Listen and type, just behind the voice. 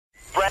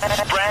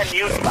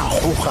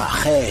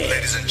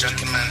Ladies and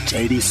gentlemen,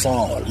 JD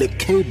Saul, le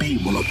KB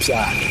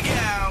Molopsane.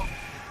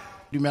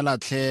 Dumela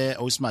tle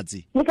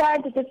Osmatsi.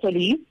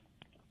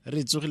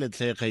 Re tsogile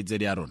tle khaitse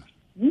di a rona.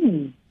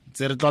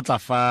 Tse re tlotla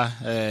fa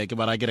ke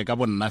bara ke re ka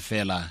bonna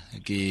fela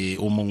ke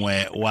o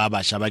mongwe wa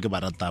basha ba ke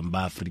ba ratang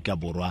ba Afrika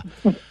Borwa.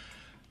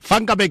 Fa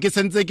nka be ke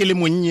sentse ke le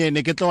monnye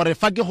ne ke tlo re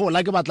fa ke gola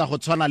ke batla go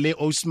tshwana le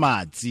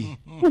Osmatsi.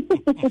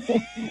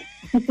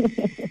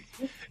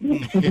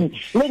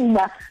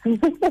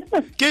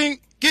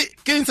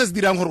 Ke ntse se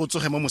dirang gore o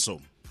tsoge mo mosong?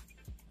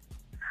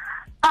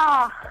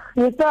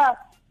 It's a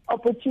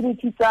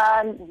opportunity to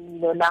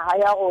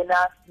hire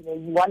owner.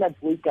 You want to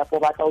wake up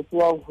about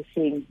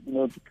saying,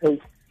 because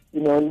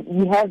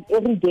you have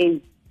every day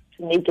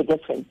to make a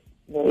difference.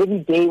 Every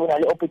day when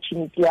an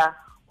opportunity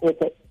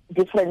with a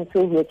difference,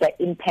 with an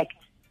impact,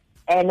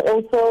 and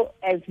also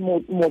as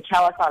more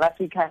South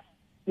Africa,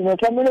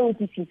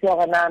 nobody's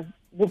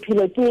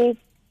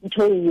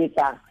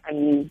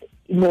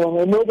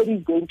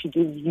going to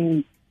give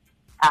you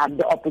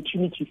the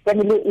opportunity.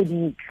 Family will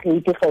be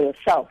created for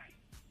yourself.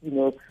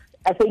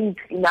 I think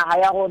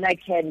I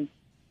can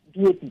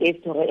do its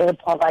best to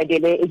provide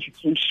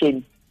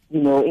education,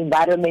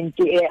 environment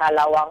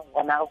allowing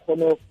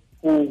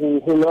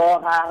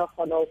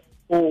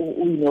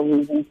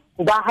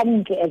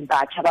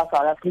South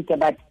Africa,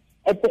 but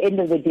at the end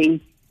of the day,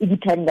 it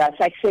depends.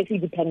 Success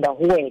depends on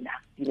when.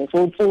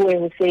 So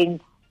we're saying.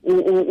 I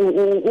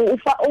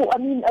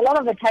mean, a lot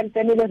of the time,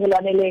 family will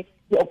the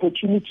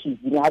opportunity.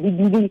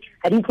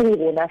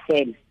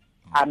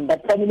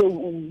 But family,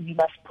 you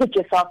must put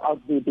yourself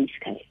out there,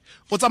 basically.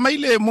 O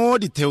tsamaile mo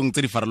ditheong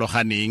tse di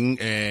farologaneng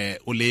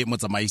o le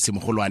motsamaisi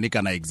mogolwane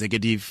kana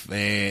executive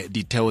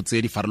ditheo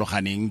tse di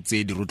farologaneng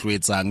tse di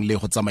rotloetsang le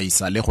go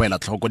tsamaisa le go ela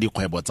tlhoko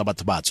dikgwebo tsa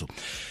batho batso.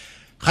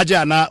 Ga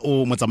jana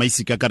o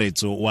motsamaisi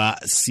kakaretso wa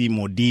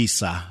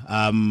Simodisa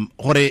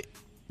gore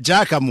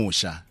jaaka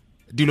mosha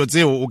dilo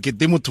tseo o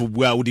kete motho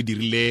bua o di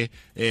dirile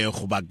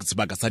go ba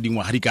sebaka sa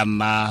dingwaga di ka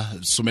nna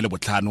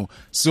 15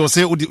 seo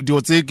se dio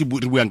tse ke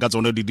buang ka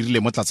tsone di dirile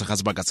mo tlase ga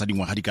sebaka sa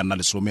dingwaga di ka nna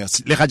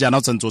 10 le ga jana o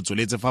tsentse o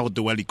tsholetse fa go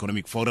te World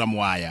Economic Forum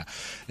waya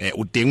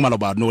o teng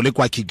maloba no le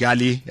kwa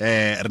Kigali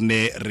re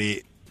ne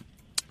re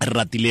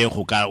ratile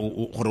go ka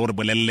gore re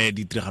bolelle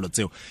ditiragalo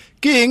tseo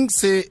ke eng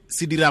se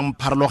dirang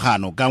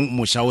pharologano ka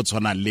mosha o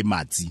tshwana le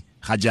matsi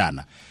ga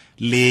jana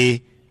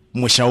le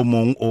moshao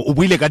mong o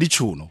buile ka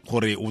ditšhono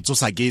gore o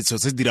tsosa ke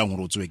se dirang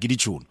gore o tswe ke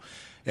ditšhono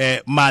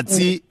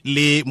matsi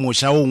le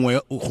moshao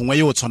gongwe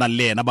yo o tshwanang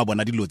le ena ba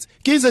bona dilotse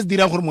ke se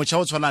dirang gore moshao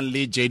o tshwanang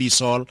le JD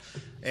Saul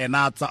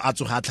ena a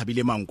tsoga a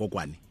tlhabile manko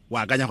kwane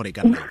wa akanya gore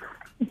ka nna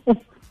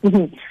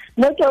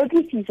no ke o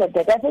tlisa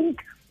that I think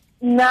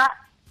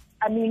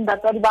I mean ba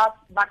ka ne ba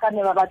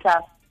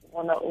batla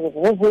ona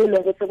go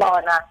le go tsa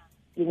ona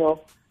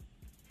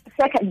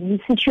second, the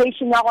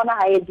situation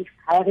I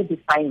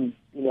define.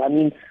 I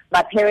mean,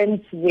 my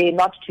parents were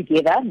not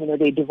together.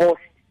 They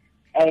divorced,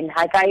 and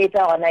so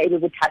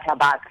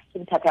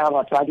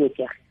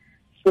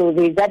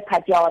there's that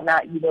part.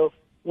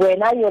 Where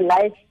now your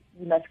life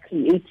you must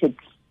create it.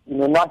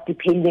 Not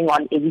depending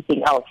on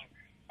everything else.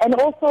 And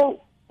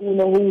also,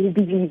 we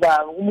believe,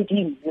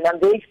 I'm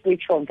very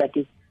spiritual. That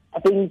is,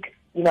 I think,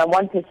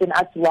 one person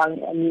asked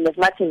one. I mean, as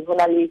much as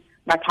only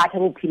my I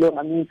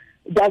mean.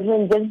 It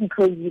doesn't just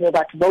because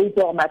but both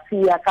or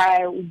Matsuya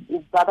Kai,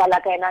 Babala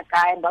Kaina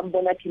Kai,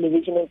 Bambona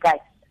television Kai.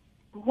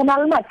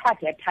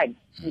 At times,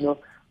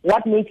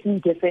 what makes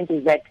me different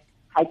is that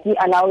I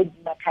allowed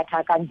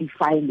Makata can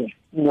define it.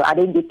 I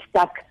don't get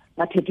stuck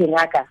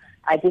Matetenaka.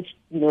 I just,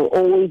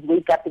 always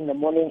wake up in the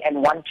morning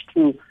and want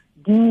to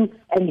do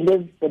and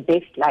live the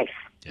best life.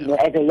 Yeah.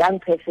 As a young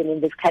person in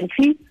this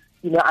country,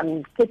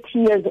 I'm 30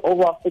 years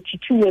old or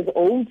 32 years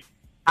old.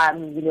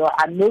 I'm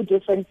no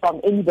different from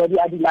anybody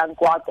adilang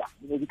kwata,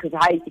 because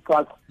I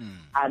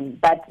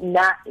but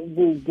na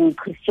the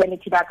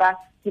Christianity baka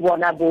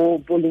bona bo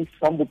boling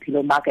from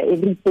bopilo maka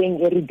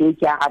everything every day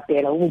ke a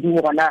rapela o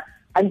modimo gona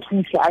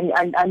anthusa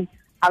an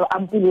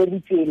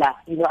ampulele tsela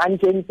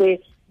antse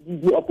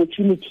the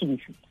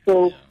opportunities.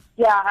 So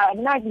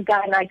na ke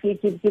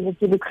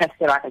Christianity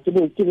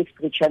ke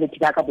spirituality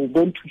baka bo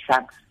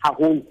thusa ha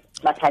ho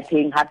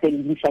mathateng hape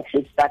le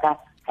success baka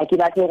ha ke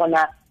batla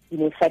gona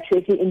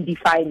success in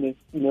defining,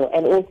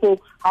 and also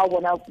how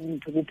one out to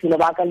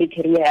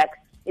career.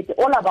 It's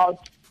all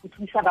about it's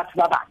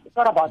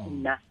not about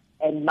me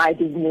and my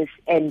business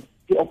and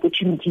the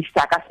opportunities.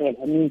 I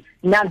mean,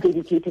 now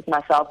dedicated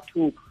myself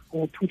to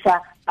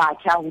South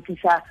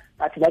Africa.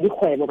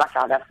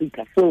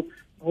 So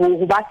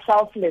that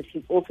selfless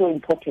is also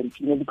important,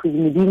 because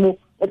Medimo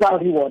is our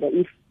reward.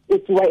 If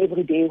it's why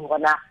every day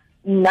wanna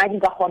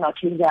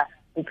change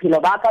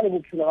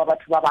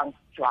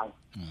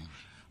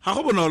Ha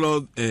go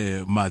bonolo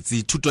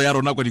matsi thuto ya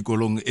rona kwa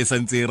dikolong e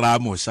santse ra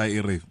mosha e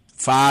re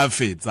fa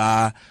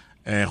fetsa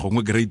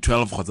gongwe grade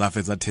 12 kgotsa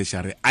fetsa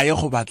tertiary a ye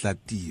go batla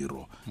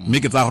tiro mme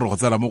ke tsa gore go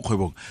tsena mo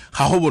kgwebong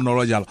ga go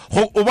bonolo jalo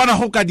o bona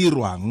go ka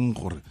dirwang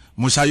gore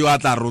mosha yo a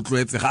tla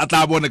rotloetse ga a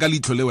tla bone ka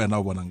leitlho le wena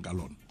o bonang ka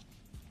lona.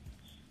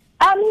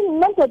 I mean,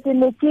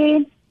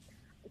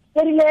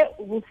 Serile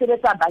we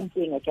sebetsa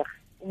bankeng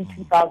in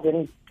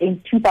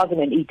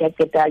 2008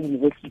 at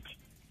university.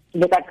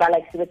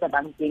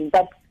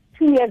 But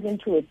 2 years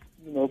into it,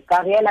 ka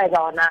realize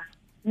ona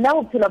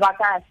now phelo ba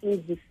ka se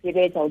di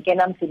sebetsa o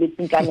kena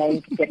msebetsing ka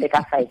 9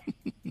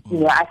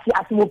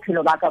 asi mo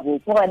phelo ba ka bo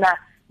bona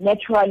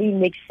naturally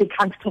makes it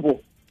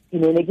comfortable.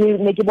 Ne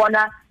ke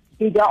bona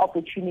bigger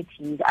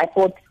opportunities. I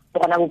thought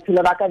bona bo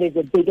phelo ba ka there's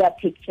a bigger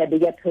picture,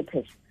 bigger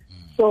purpose.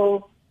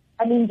 So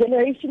I mean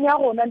generation ya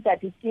rona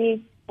that is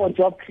for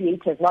job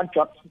creators, not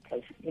job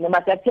seekers.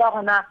 Matsatsi a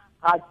rona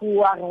ga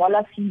bua re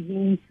ngola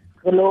CV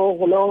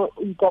lo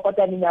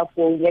ikokota mina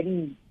for ya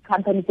di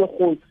company tse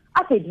kgolo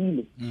a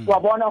fedile wa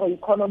bona go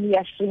economy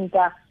ya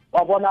shrinka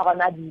wa bona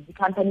gona di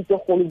company tse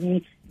kgolo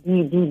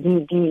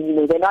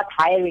they're not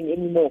hiring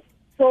anymore.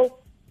 So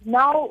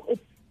now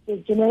it's the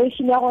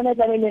generation ya rona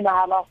tsa bene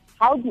na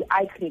how do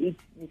I create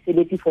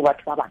mesebetsi for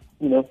batho ba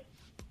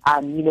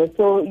bang,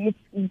 so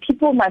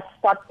people must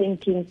start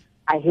thinking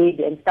ahead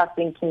and start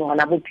thinking on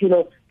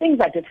bophelo. Things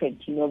are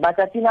different, but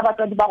I think about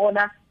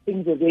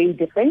things are very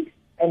different,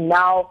 and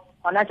now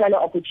on actually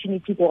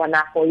opportunity for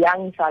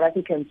young South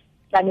Africans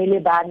as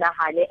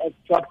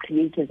job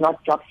creators,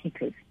 not job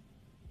seekers.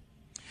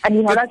 And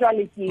in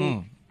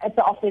actuality, at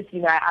the office,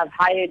 I've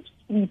hired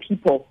 3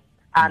 people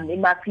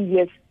in my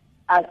previous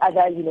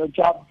other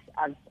jobs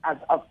as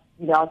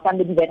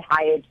somebody that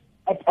hired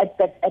at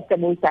the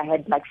most I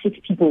had like 6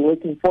 people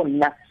working for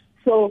me.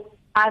 So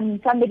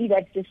I'm somebody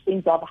that just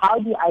thinks of how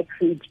do I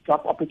create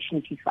job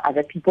opportunities for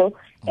other people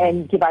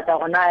and give out a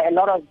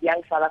lot of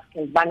young South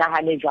Africans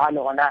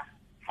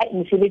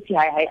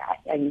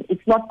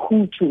it's not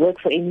cool to work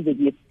for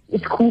anybody.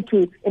 It's cool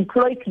to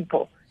employ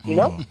people,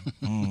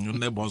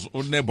 ne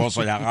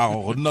boso ya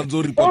gago go nna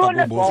ntse report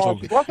go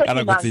boso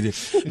kana go tsile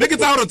le ke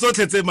tsa gore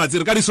tsotlhe tse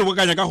matsi ka di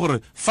sobokanya ka gore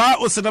fa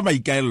o sena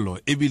maikaello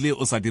ebile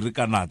o sa dire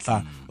ka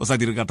natla o sa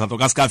dire ka thata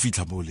ka se ka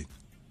fitla mole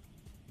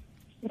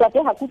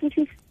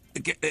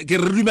ke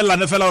re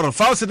dumelane fela gore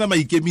fa o sena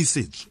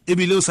maikemisetso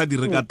ebile o sa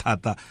dire ka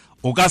thata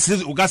o ka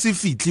se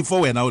fitlhe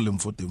for wena o leng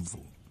fo teng fo.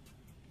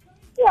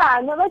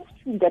 Yeah, no, that's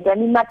true. I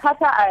mean,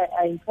 mathata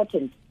are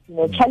important.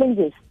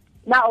 Challenges.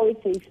 Now, I always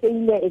say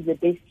failure is the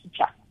best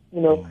teacher.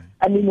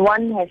 I mean,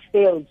 one has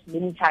failed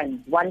many times.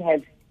 One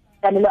has,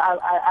 we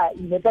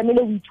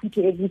treat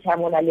every time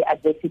when I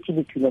adversity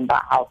we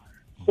remember how.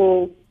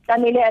 So, as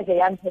a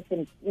young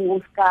person,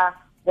 Oscar,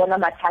 Bona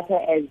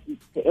Matata as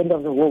the end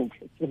of the world.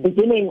 It's the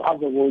beginning of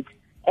the world.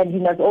 And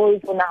you must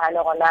always want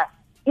to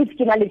if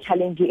you have a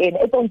challenge,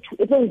 it's on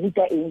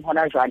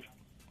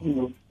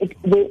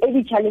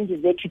every challenge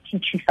is there to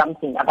teach you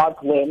something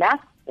about wena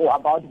or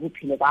about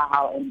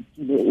how and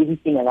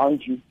everything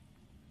around you.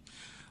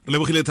 Le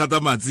bogile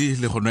thata matsi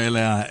le go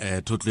noela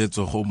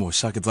thotletso go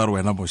mosha ke tsa re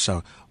wena mosha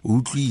o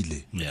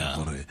utlwile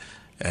gore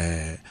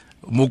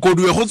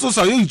mokodwe go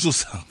tsosa yo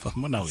itsosa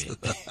mona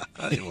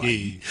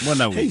we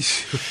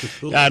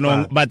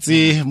no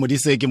batsi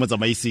modise ke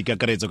motsamaisi ka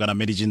karetso kana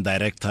managing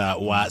director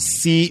wa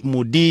C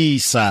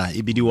Modisa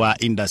ibidiwa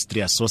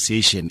Industry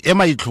Association e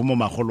maitlhomo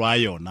magolo a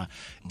yona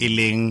e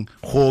leng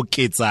go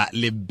ketsa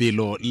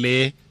lebelo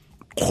le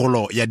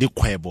kgolo ya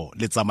dikgwebo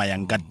le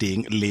tsamayang ka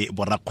teng le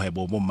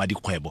borakgwebo mo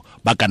mmadikgwebo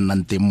ba ka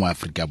nnang teng mo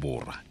Afrika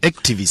Borwa.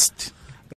 Activist